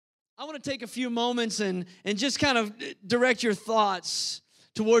I want to take a few moments and just kind of direct your thoughts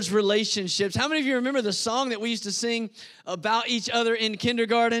towards relationships. How many of you remember the song that we used to sing about each other in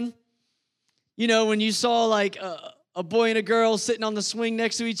kindergarten? You know, when you saw like a boy and a girl sitting on the swing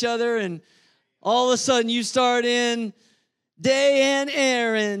next to each other, and all of a sudden you start in, Day and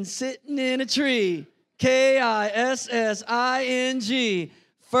Aaron sitting in a tree, Kissing.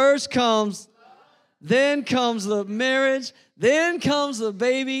 First comes, then comes the marriage, then comes the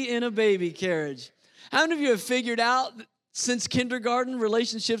baby in a baby carriage. How many of you have figured out that since kindergarten,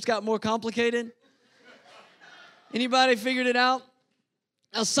 relationships got more complicated? Anybody figured it out?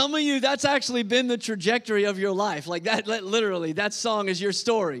 Now, some of you, that's actually been the trajectory of your life. Like that, literally, that song is your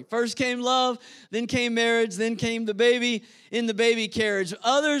story. First came love, then came marriage, then came the baby in the baby carriage.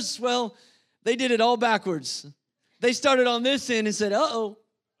 Others, well, they did it all backwards. They started on this end and said, uh-oh.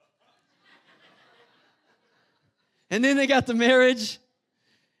 And then they got the marriage.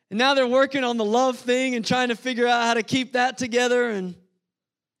 And now they're working on the love thing and trying to figure out how to keep that together. And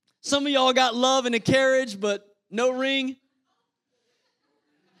some of y'all got love in a carriage, but no ring.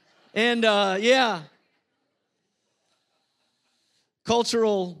 And,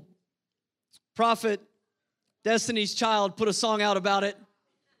 cultural prophet, Destiny's Child, put a song out about it.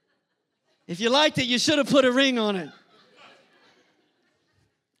 If you liked it, you should have put a ring on it.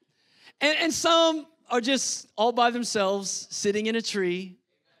 And some are just all by themselves, sitting in a tree.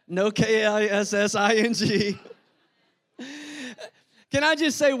 No Kissing. Can I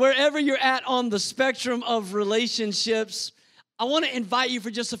just say, wherever you're at on the spectrum of relationships, I want to invite you for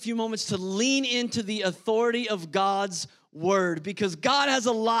just a few moments to lean into the authority of God's word, because God has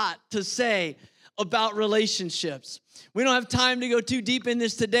a lot to say about relationships. We don't have time to go too deep in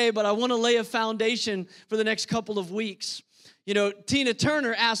this today, but I want to lay a foundation for the next couple of weeks. You know, Tina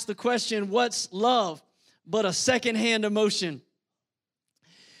Turner asked the question, what's love but a secondhand emotion?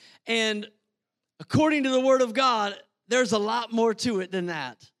 And according to the word of God, there's a lot more to it than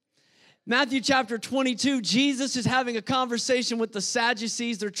that. Matthew chapter 22, Jesus is having a conversation with the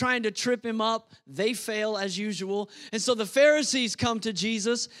Sadducees. They're trying to trip him up. They fail as usual. And so the Pharisees come to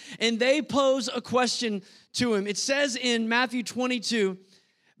Jesus and they pose a question to him. It says in Matthew 22,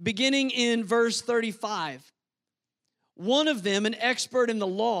 beginning in verse 35, one of them, an expert in the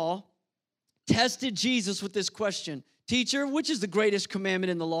law, tested Jesus with this question. Teacher, which is the greatest commandment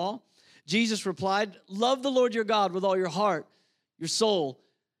in the law? Jesus replied, love the Lord your God with all your heart, your soul,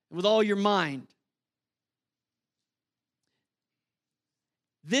 and with all your mind.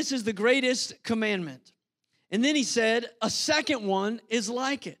 This is the greatest commandment. And then he said, a second one is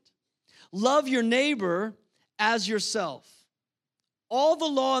like it. Love your neighbor as yourself. All the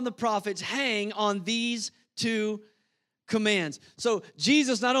law and the prophets hang on these two commands. So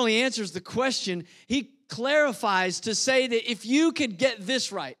Jesus not only answers the question, he clarifies to say that if you could get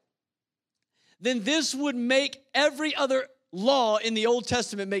this right, then this would make every other law in the Old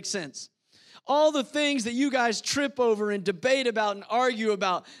Testament make sense. All the things that you guys trip over and debate about and argue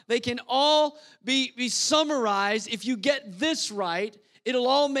about, they can all be summarized. If you get this right, it'll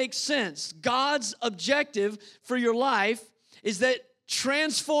all make sense. God's objective for your life is that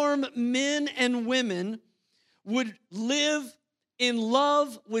transformed men and women would live in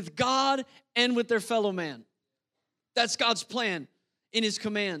love with God and with their fellow man. That's God's plan in his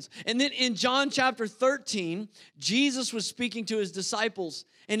commands. And then in John chapter 13, Jesus was speaking to his disciples.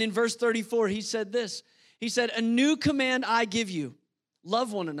 And in verse 34, he said this. He said, a new command I give you,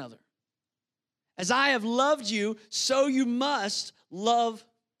 love one another. As I have loved you, so you must love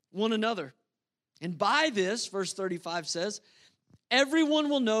one another. And by this, verse 35 says, everyone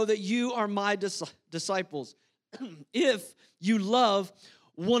will know that you are my disciples if you love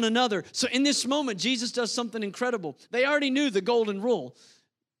one another. So in this moment, Jesus does something incredible. They already knew the golden rule.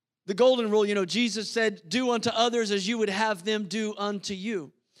 The golden rule, you know, Jesus said, do unto others as you would have them do unto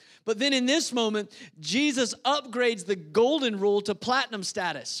you. But then in this moment, Jesus upgrades the golden rule to platinum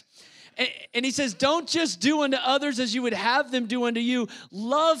status. And he says, don't just do unto others as you would have them do unto you.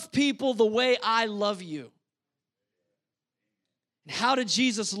 Love people the way I love you. And how did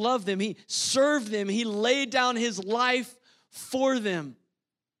Jesus love them? He served them. He laid down his life for them.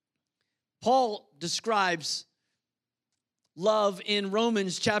 Paul describes love in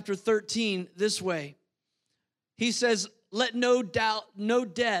Romans chapter 13 this way. He says, let no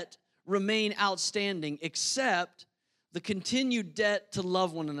debt remain outstanding except the continued debt to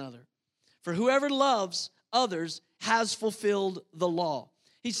love one another. For whoever loves others has fulfilled the law.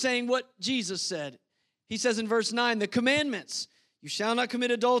 He's saying what Jesus said. He says in verse 9, the commandments, you shall not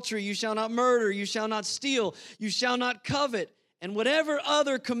commit adultery, you shall not murder, you shall not steal, you shall not covet, and whatever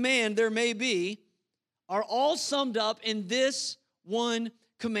other command there may be, are all summed up in this one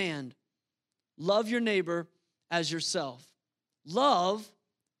command. Love your neighbor as yourself. Love,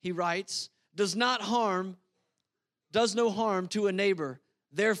 he writes, does no harm to a neighbor.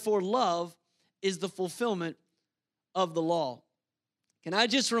 Therefore, love is the fulfillment of the law. Can I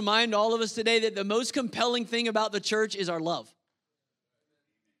just remind all of us today that the most compelling thing about the church is our love?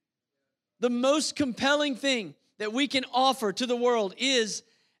 The most compelling thing that we can offer to the world is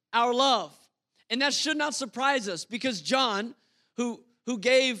our love. And that should not surprise us, because John, who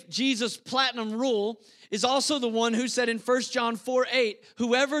gave Jesus platinum rule, is also the one who said in 1 John 4:8,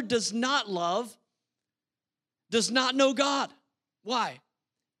 whoever does not love does not know God. Why?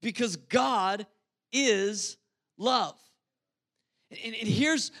 Because God is love. And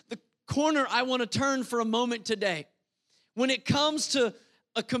here's the corner I want to turn for a moment today. When it comes to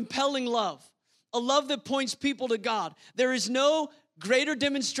a compelling love, a love that points people to God, there is no greater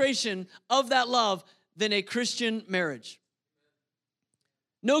demonstration of that love than a Christian marriage.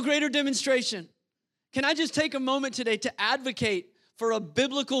 No greater demonstration. Can I just take a moment today to advocate for a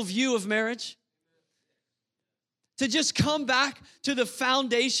biblical view of marriage? To just come back to the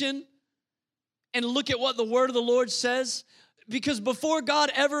foundation and look at what the word of the Lord says. Because before God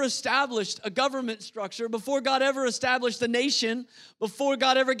ever established a government structure, before God ever established a nation, before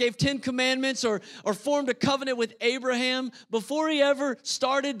God ever gave 10 commandments or formed a covenant with Abraham, before he ever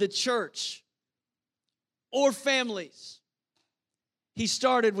started the church or families, he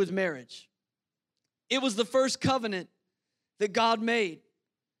started with marriage. It was the first covenant that God made.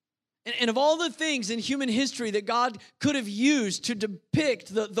 And of all the things in human history that God could have used to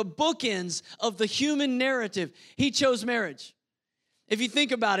depict the bookends of the human narrative, he chose marriage. If you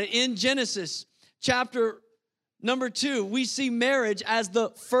think about it, in Genesis chapter number 2, we see marriage as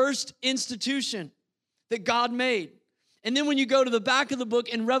the first institution that God made. And then when you go to the back of the book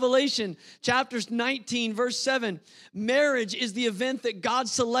in Revelation, chapters 19, verse 7, marriage is the event that God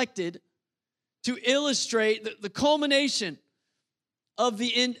selected to illustrate the culmination of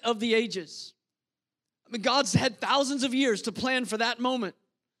the end of the ages. I mean, God's had thousands of years to plan for that moment.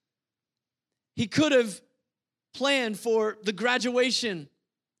 He could have planned for the graduation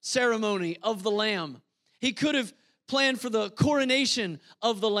ceremony of the Lamb. He could have planned for the coronation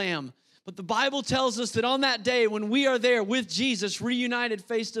of the Lamb. But the Bible tells us that on that day, when we are there with Jesus, reunited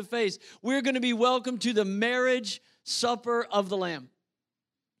face to face, we're going to be welcomed to the marriage supper of the Lamb.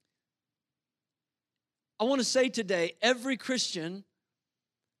 I want to say today, every Christian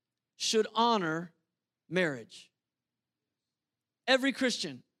should honor marriage. Every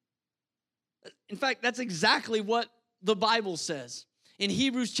Christian. In fact, that's exactly what the Bible says. In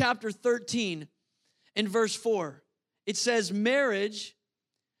Hebrews chapter 13 and verse 4, it says, marriage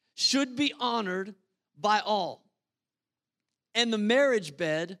should be honored by all, and the marriage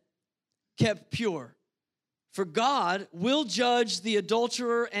bed kept pure. For God will judge the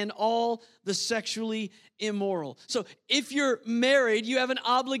adulterer and all the sexually immoral. So if you're married, you have an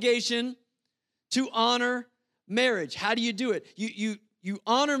obligation to honor marriage. How do you do it? You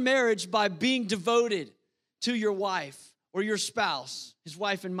honor marriage by being devoted to your wife or your spouse. His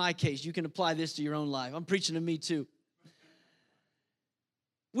wife in my case. You can apply this to your own life. I'm preaching to me too.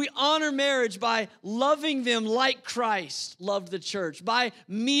 We honor marriage by loving them like Christ loved the church, by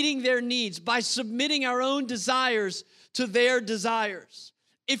meeting their needs, by submitting our own desires to their desires.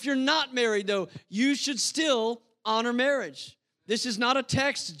 If you're not married, though, you should still honor marriage. This is not a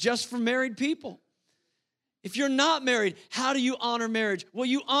text just for married people. If you're not married, how do you honor marriage? Well,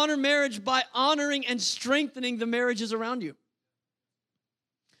 you honor marriage by honoring and strengthening the marriages around you.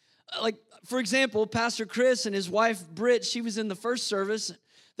 Like, for example, Pastor Chris and his wife, Britt, she was in the first service.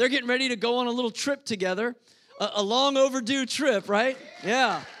 They're getting ready to go on a little trip together, a long overdue trip, right?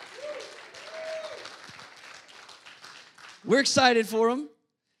 Yeah. We're excited for them.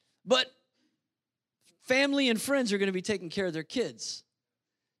 But family and friends are going to be taking care of their kids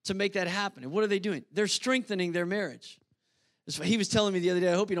to make that happen. And what are they doing? They're strengthening their marriage. He was telling me the other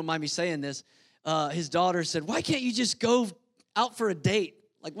day, I hope you don't mind me saying this, his daughter said, why can't you just go out for a date?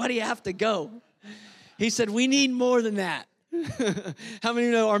 Like, why do you have to go? He said, we need more than that. How many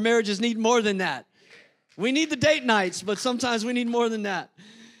know our marriages need more than that? We need the date nights, but sometimes we need more than that.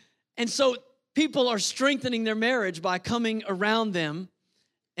 And so people are strengthening their marriage by coming around them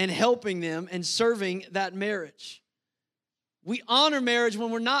and helping them and serving that marriage. We honor marriage when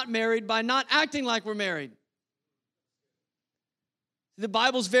we're not married by not acting like we're married. The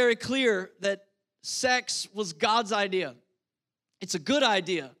Bible's very clear that sex was God's idea. It's a good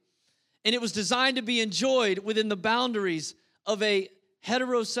idea. And it was designed to be enjoyed within the boundaries of a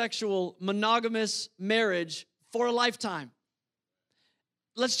heterosexual, monogamous marriage for a lifetime.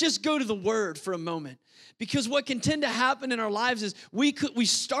 let's just go to the Word for a moment. Because what can tend to happen in our lives is we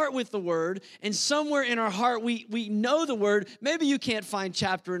start with the Word, and somewhere in our heart we know the Word. Maybe you can't find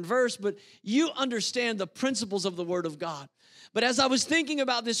chapter and verse, but you understand the principles of the Word of God. But as I was thinking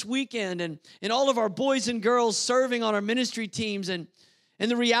about this weekend and all of our boys and girls serving on our ministry teams and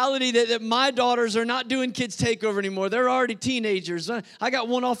the reality that my daughters are not doing Kids Takeover anymore. They're already teenagers. I got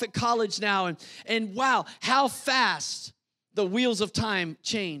one off at college now. And wow, how fast the wheels of time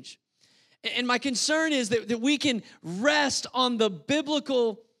change. And my concern is that we can rest on the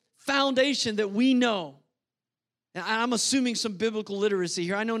biblical foundation that we know. And I'm assuming some biblical literacy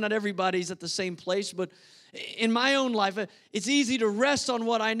here. I know not everybody's at the same place, but in my own life, it's easy to rest on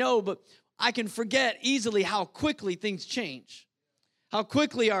what I know, but I can forget easily how quickly things change, how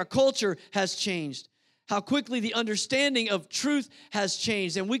quickly our culture has changed, how quickly the understanding of truth has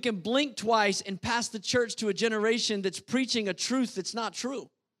changed, and we can blink twice and pass the church to a generation that's preaching a truth that's not true.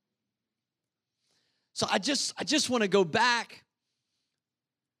 So I just want to go back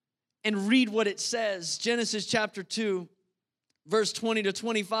and read what it says. Genesis chapter 2, verse 20 to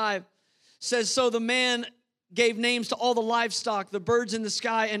 25 says, "So the man gave names to all the livestock, the birds in the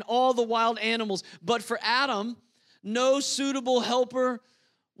sky, and all the wild animals. But for Adam, no suitable helper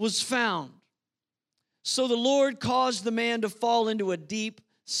was found. So the Lord caused the man to fall into a deep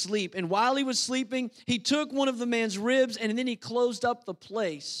sleep. And while he was sleeping, he took one of the man's ribs, and then he closed up the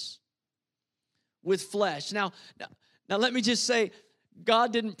place with flesh." Now let me just say,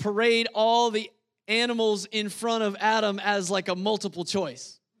 God didn't parade all the animals in front of Adam as like a multiple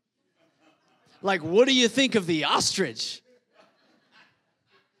choice. Like, what do you think of the ostrich?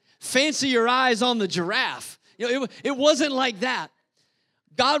 Fancy your eyes on the giraffe. You know, it wasn't like that.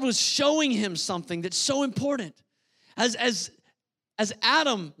 God was showing him something that's so important. As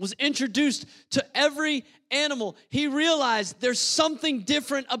Adam was introduced to every animal, he realized there's something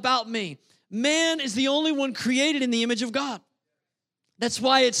different about me. Man is the only one created in the image of God. That's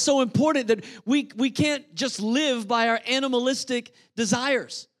why it's so important that we can't just live by our animalistic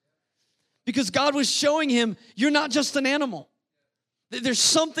desires. Because God was showing him, you're not just an animal. There's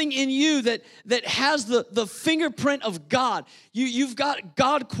something in you that has the fingerprint of God. You've got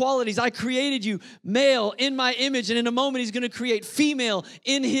God qualities. I created you male in my image, and in a moment he's going to create female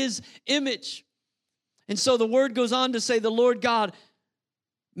in his image. And so the word goes on to say, the Lord God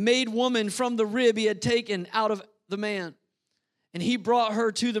made woman from the rib he had taken out of the man, and he brought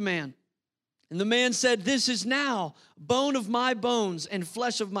her to the man. And the man said, "This is now bone of my bones and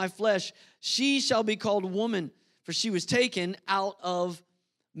flesh of my flesh. She shall be called woman, for she was taken out of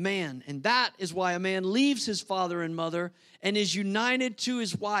man." And that is why a man leaves his father and mother and is united to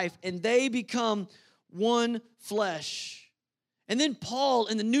his wife, and they become one flesh. And then Paul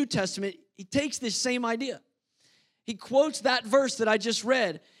in the New Testament, he takes this same idea. He quotes that verse that I just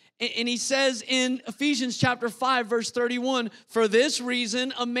read, and he says in Ephesians chapter 5, verse 31, "For this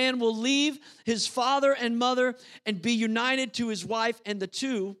reason a man will leave his father and mother and be united to his wife, and the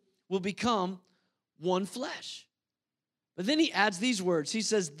two will become one flesh." But then he adds these words. He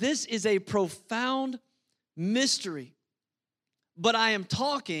says, "This is a profound mystery, but I am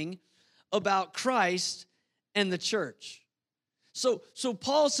talking about Christ and the church." So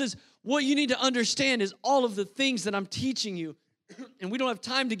Paul says, what you need to understand is all of the things that I'm teaching you. And we don't have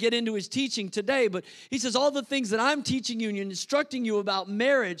time to get into his teaching today, but he says all the things that I'm teaching you and instructing you about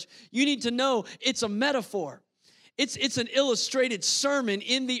marriage, you need to know it's a metaphor. It's an illustrated sermon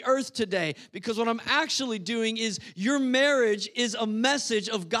in the earth today, because what I'm actually doing is your marriage is a message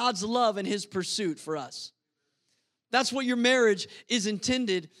of God's love and his pursuit for us. That's what your marriage is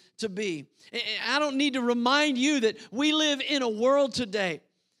intended to be. And I don't need to remind you that we live in a world today.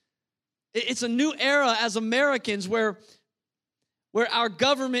 It's a new era as Americans where our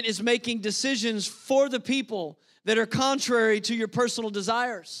government is making decisions for the people that are contrary to your personal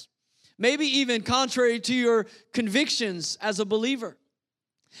desires, maybe even contrary to your convictions as a believer.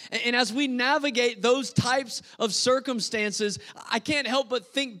 And as we navigate those types of circumstances, I can't help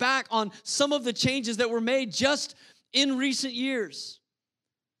but think back on some of the changes that were made just in recent years.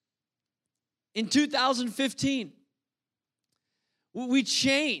 In 2015, we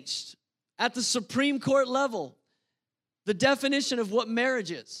changed at the Supreme Court level the definition of what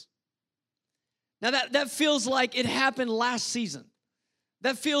marriage is. Now that feels like it happened last season.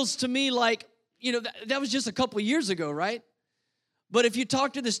 That feels to me like, that was just a couple of years ago, right? But if you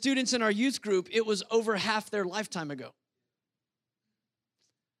talk to the students in our youth group, it was over half their lifetime ago.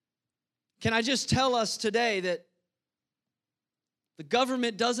 Can I just tell us today that the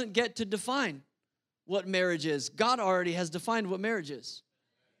government doesn't get to define what marriage is? God already has defined what marriage is.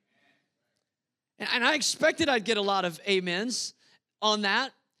 And I expected I'd get a lot of amens. on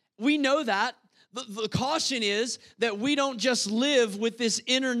that. We know that. The caution is that we don't just live with this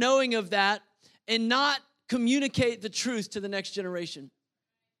inner knowing of that and not communicate the truth to the next generation.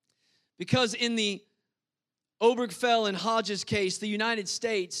 Because in the Obergefell and Hodges case, the United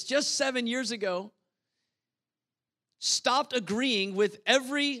States, just 7 years ago, stopped agreeing with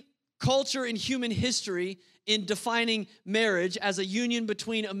every culture in human history in defining marriage as a union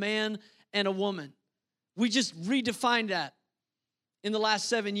between a man and a woman. We just redefined that in the last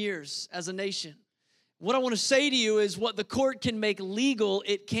 7 years as a nation. What I want to say to you is what the court can make legal,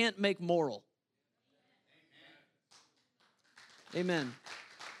 it can't make moral. Amen.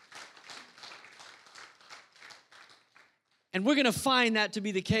 And we're going to find that to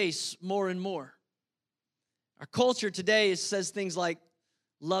be the case more and more. Our culture today says things like,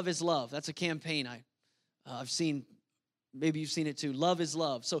 love is love. That's a campaign I've seen. Maybe you've seen it too. Love is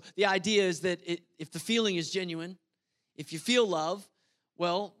love. So the idea is that if the feeling is genuine, if you feel love,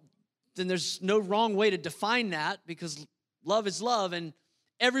 well, then there's no wrong way to define that because love is love and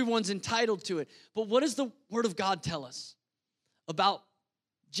everyone's entitled to it. But what does the Word of God tell us about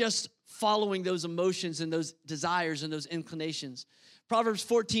just following those emotions and those desires and those inclinations? Proverbs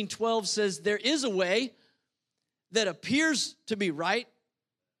 14:12 says, there is a way that appears to be right,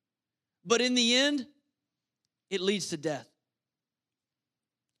 but in the end, it leads to death.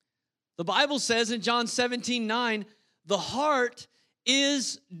 The Bible says in John 17:9, the heart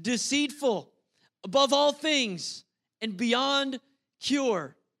is deceitful above all things and beyond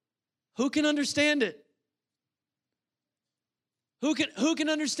cure. Who can understand it? Who can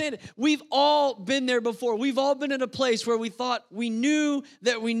understand it? We've all been there before. We've all been in a place where we thought we knew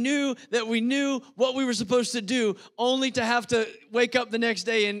that we knew that we knew what we were supposed to do, only to have to wake up the next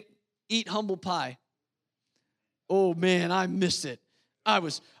day and eat humble pie. Oh man, I missed it. I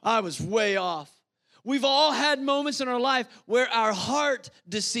was way off. We've all had moments in our life where our heart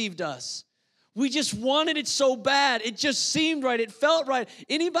deceived us. We just wanted it so bad. It just seemed right. It felt right.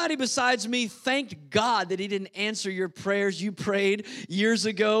 Anybody besides me thanked God that he didn't answer your prayers you prayed years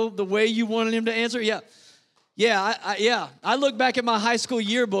ago the way you wanted him to answer? Yeah. I look back at my high school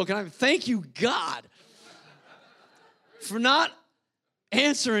yearbook and I thank you, God, for not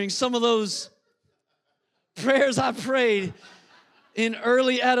answering some of those prayers I prayed in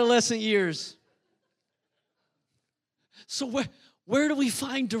early adolescent years. So where do we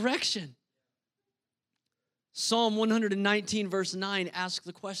find direction? Psalm 119 verse 9 asks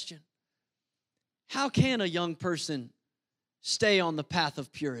the question, how can a young person stay on the path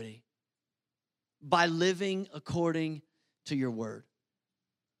of purity? By living according to your word.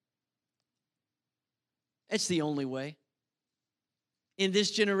 It's the only way. In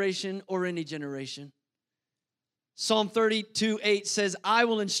this generation or any generation. Psalm 32:8 says, I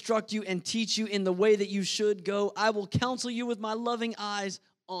will instruct you and teach you in the way that you should go. I will counsel you with my loving eyes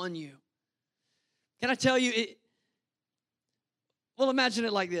on you. Can I tell you, imagine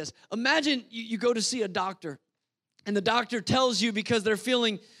it like this. Imagine you go to see a doctor, and the doctor tells you because they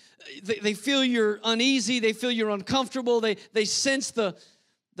feel you're uneasy, they feel you're uncomfortable, they sense the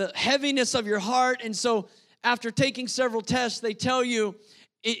heaviness of your heart, and so after taking several tests, they tell you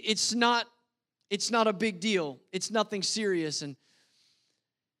it's not a big deal. It's nothing serious. And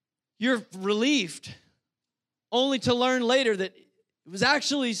you're relieved only to learn later that it was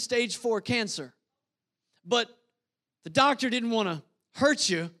actually stage 4 cancer. But the doctor didn't want to hurt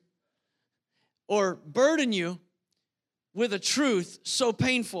you or burden you with a truth so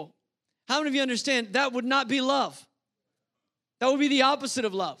painful. How many of you understand that would not be love? That would be the opposite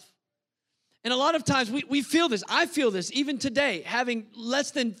of love. And a lot of times we feel this. I feel this even today, having less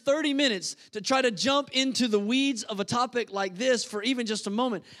than 30 minutes to try to jump into the weeds of a topic like this for even just a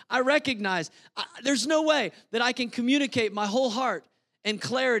moment. I recognize there's no way that I can communicate my whole heart and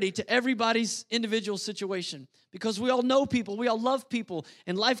clarity to everybody's individual situation, because we all know people, we all love people,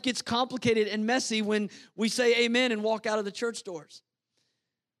 and life gets complicated and messy when we say amen and walk out of the church doors.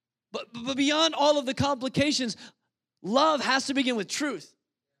 But beyond all of the complications, love has to begin with truth.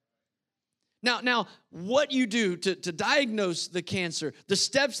 Now, what you do to diagnose the cancer, the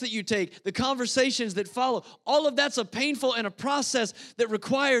steps that you take, the conversations that follow, all of that's a painful and a process that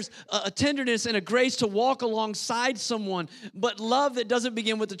requires a tenderness and a grace to walk alongside someone. But love that doesn't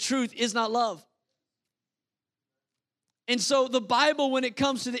begin with the truth is not love. And so the Bible, when it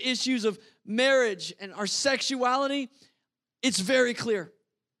comes to the issues of marriage and our sexuality, it's very clear.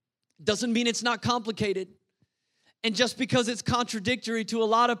 Doesn't mean it's not complicated. And just because it's contradictory to a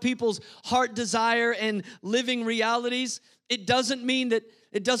lot of people's heart desire and living realities, it doesn't mean that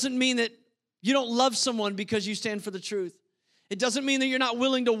you don't love someone because you stand for the truth. It doesn't mean that you're not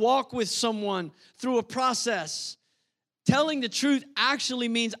willing to walk with someone through a process Telling the truth actually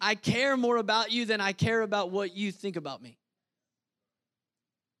means I care more about you than I care about what you think about me.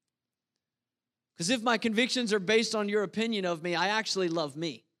 Because if my convictions are based on your opinion of me, I actually love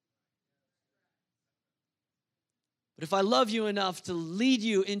me. But if I love you enough to lead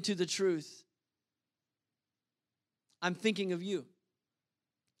you into the truth, I'm thinking of you.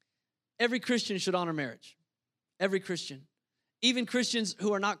 Every Christian should honor marriage. Every Christian. Even Christians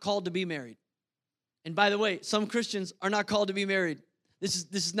who are not called to be married. And by the way, some Christians are not called to be married. This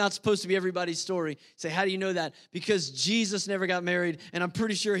is not supposed to be everybody's story. Say, how do you know that? Because Jesus never got married, and I'm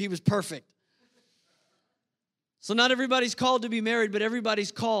pretty sure he was perfect. So not everybody's called to be married, but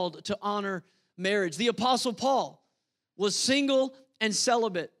everybody's called to honor marriage. The Apostle Paul was single and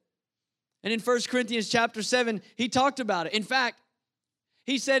celibate. And in 1 Corinthians chapter 7, he talked about it. In fact,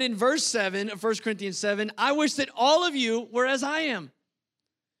 he said in verse 7 of 1 Corinthians 7, I wish that all of you were as I am.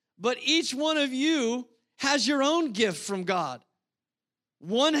 But each one of you has your own gift from God.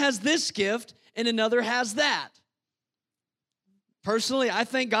 One has this gift and another has that. Personally, I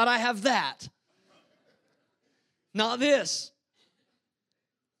thank God I have that. Not this.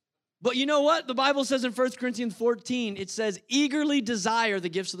 But you know what? The Bible says in 1 Corinthians 14, it says, eagerly desire the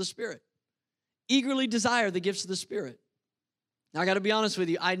gifts of the Spirit. Eagerly desire the gifts of the Spirit. Now, I got to be honest with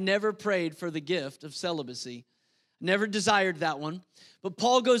you. I never prayed for the gift of celibacy. Never desired that one. But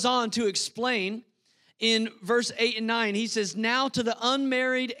Paul goes on to explain in verse 8 and 9. He says, now to the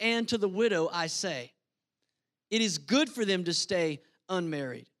unmarried and to the widow I say, it is good for them to stay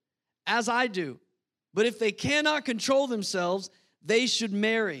unmarried, as I do. But if they cannot control themselves, they should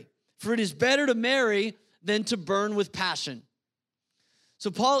marry. For it is better to marry than to burn with passion.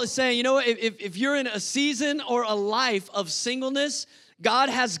 So Paul is saying, you know what, if you're in a season or a life of singleness, God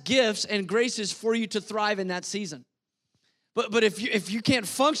has gifts and graces for you to thrive in that season. But if you can't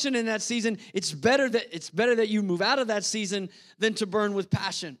function in that season, it's better that you move out of that season than to burn with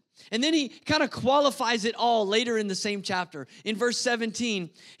passion. And then he kind of qualifies it all later in the same chapter. In verse 17,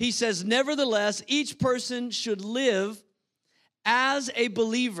 he says, nevertheless, each person should live as a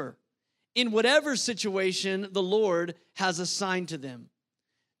believer in whatever situation the Lord has assigned to them,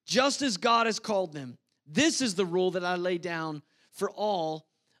 just as God has called them. This is the rule that I lay down for all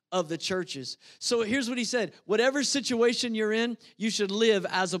of the churches. So here's what he said. Whatever situation you're in, you should live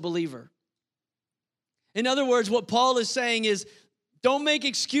as a believer. In other words, what Paul is saying is, don't make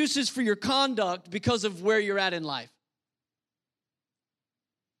excuses for your conduct because of where you're at in life.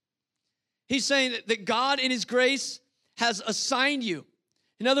 He's saying that God in his grace has assigned you.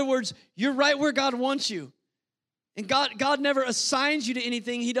 In other words, you're right where God wants you. And God never assigns you to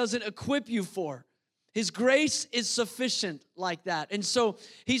anything he doesn't equip you for. His grace is sufficient like that. And so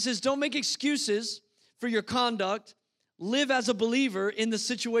he says, don't make excuses for your conduct. Live as a believer in the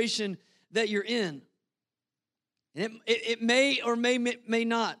situation that you're in. And it may or may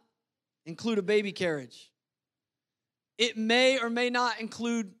not include a baby carriage. It may or may not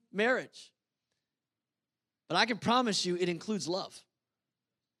include marriage. But I can promise you it includes love.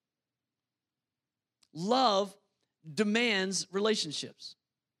 Love demands relationships.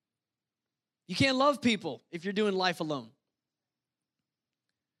 You can't love people if you're doing life alone.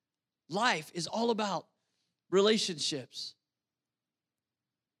 Life is all about relationships.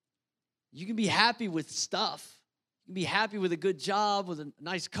 You can be happy with stuff. You can be happy with a good job, with a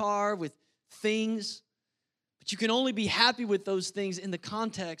nice car, with things. But you can only be happy with those things in the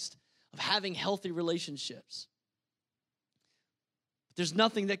context of having healthy relationships. But there's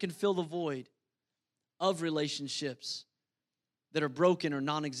nothing that can fill the void of relationships that are broken or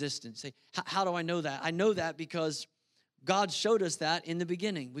non-existent. Say, how do I know that? I know that because God showed us that in the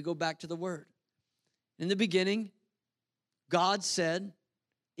beginning. We go back to the Word. In the beginning, God said,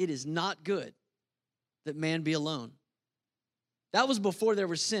 it is not good that man be alone. That was before there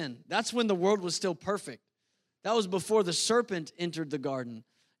was sin. That's when the world was still perfect. That was before the serpent entered the garden.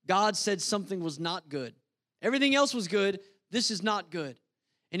 God said something was not good. Everything else was good. This is not good.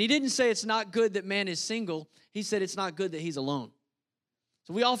 And he didn't say it's not good that man is single. He said it's not good that he's alone.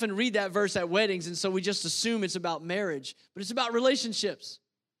 So we often read that verse at weddings, and so we just assume it's about marriage. But it's about relationships.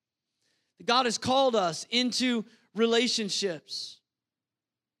 God has called us into relationships.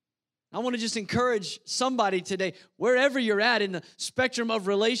 I want to just encourage somebody today, wherever you're at in the spectrum of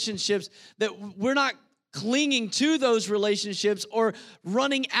relationships, that we're not clinging to those relationships or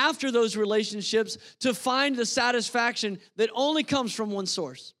running after those relationships to find the satisfaction that only comes from one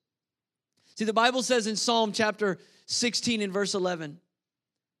source. See, the Bible says in Psalm chapter 16 and verse 11,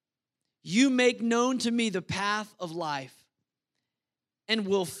 you make known to me the path of life and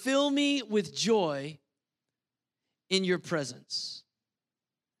will fill me with joy in your presence,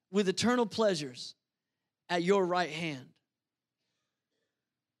 with eternal pleasures at your right hand.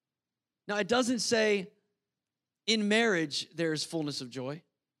 Now, it doesn't say in marriage there is fullness of joy.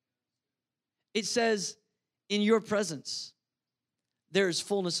 It says in your presence there is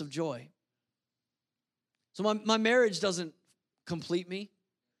fullness of joy. So my marriage doesn't complete me.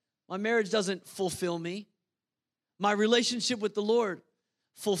 My marriage doesn't fulfill me. My relationship with the Lord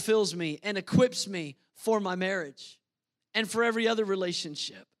fulfills me and equips me for my marriage and for every other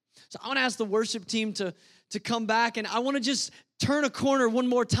relationship. So I want to ask the worship team to come back, and I want to just turn a corner one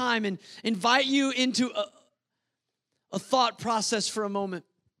more time and invite you into a thought process for a moment.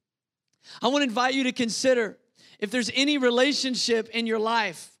 I want to invite you to consider if there's any relationship in your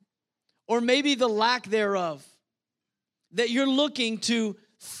life, or maybe the lack thereof, that you're looking to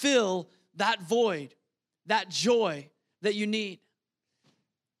fill that void, that joy that you need.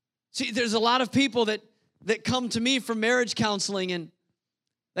 See, there's a lot of people that come to me for marriage counseling, and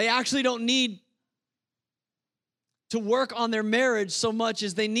they actually don't need to work on their marriage so much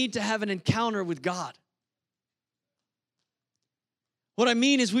as they need to have an encounter with God. What I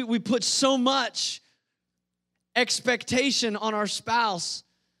mean is we put so much expectation on our spouse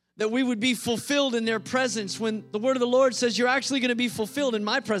that we would be fulfilled in their presence, when the word of the Lord says you're actually going to be fulfilled in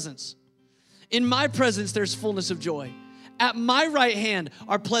my presence. In my presence, there's fullness of joy. At my right hand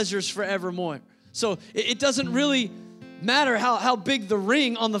are pleasures forevermore. So it doesn't really matter how big the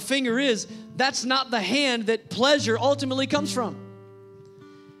ring on the finger is. That's not the hand that pleasure ultimately comes from.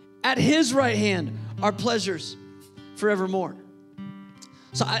 At his right hand are pleasures forevermore.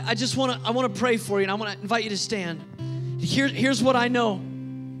 So I want to pray for you, and I want to invite you to stand. Here's what I know.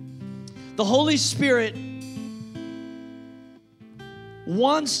 The Holy Spirit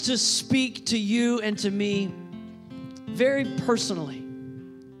wants to speak to you and to me very personally.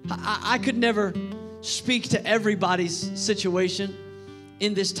 I could never speak to everybody's situation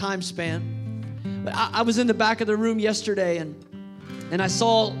in this time span. But I was in the back of the room yesterday, and I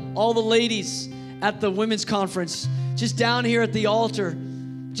saw all the ladies at the women's conference just down here at the altar,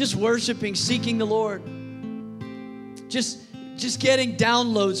 just worshiping, seeking the Lord, just getting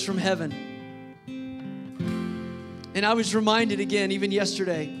downloads from heaven. And I was reminded again, even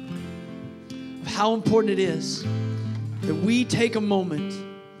yesterday, of how important it is that we take a moment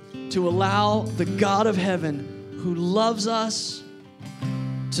to allow the God of heaven, who loves us,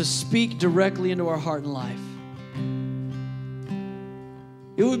 to speak directly into our heart and life.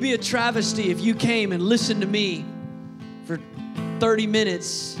 It would be a travesty if you came and listened to me for 30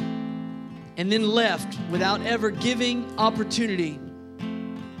 minutes and then left without ever giving opportunity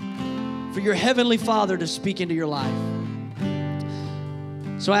for your Heavenly Father to speak into your life.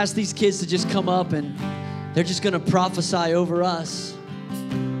 So I asked these kids to just come up, and they're just going to prophesy over us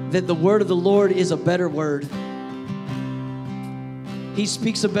that the word of the Lord is a better word. He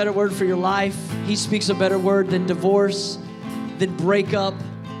speaks a better word for your life. He speaks a better word than divorce, than breakup,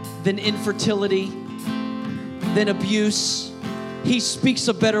 than infertility, than abuse. He speaks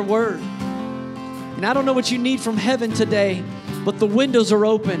a better word. And I don't know what you need from heaven today, but the windows are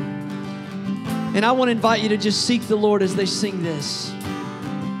open. And I want to invite you to just seek the Lord as they sing this.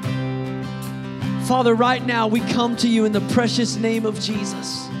 Father, right now we come to you in the precious name of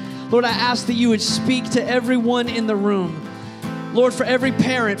Jesus. Lord, I ask that you would speak to everyone in the room. Lord, for every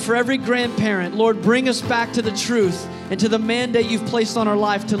parent, for every grandparent, Lord, bring us back to the truth and to the mandate you've placed on our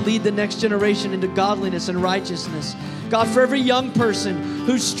life to lead the next generation into godliness and righteousness. God, for every young person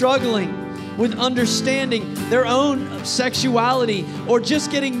who's struggling with understanding their own sexuality or just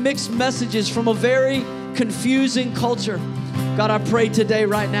getting mixed messages from a very confusing culture, God, I pray today,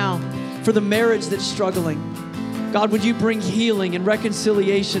 right now, for the marriage that's struggling. God, would you bring healing and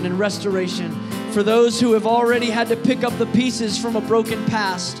reconciliation and restoration for those who have already had to pick up the pieces from a broken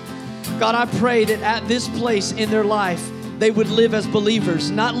past. God, I pray that at this place in their life, they would live as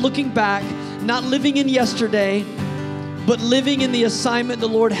believers, not looking back, not living in yesterday, but living in the assignment the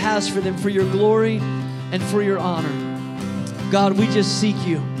Lord has for them, for your glory and for your honor. God, we just seek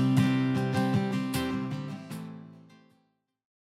you.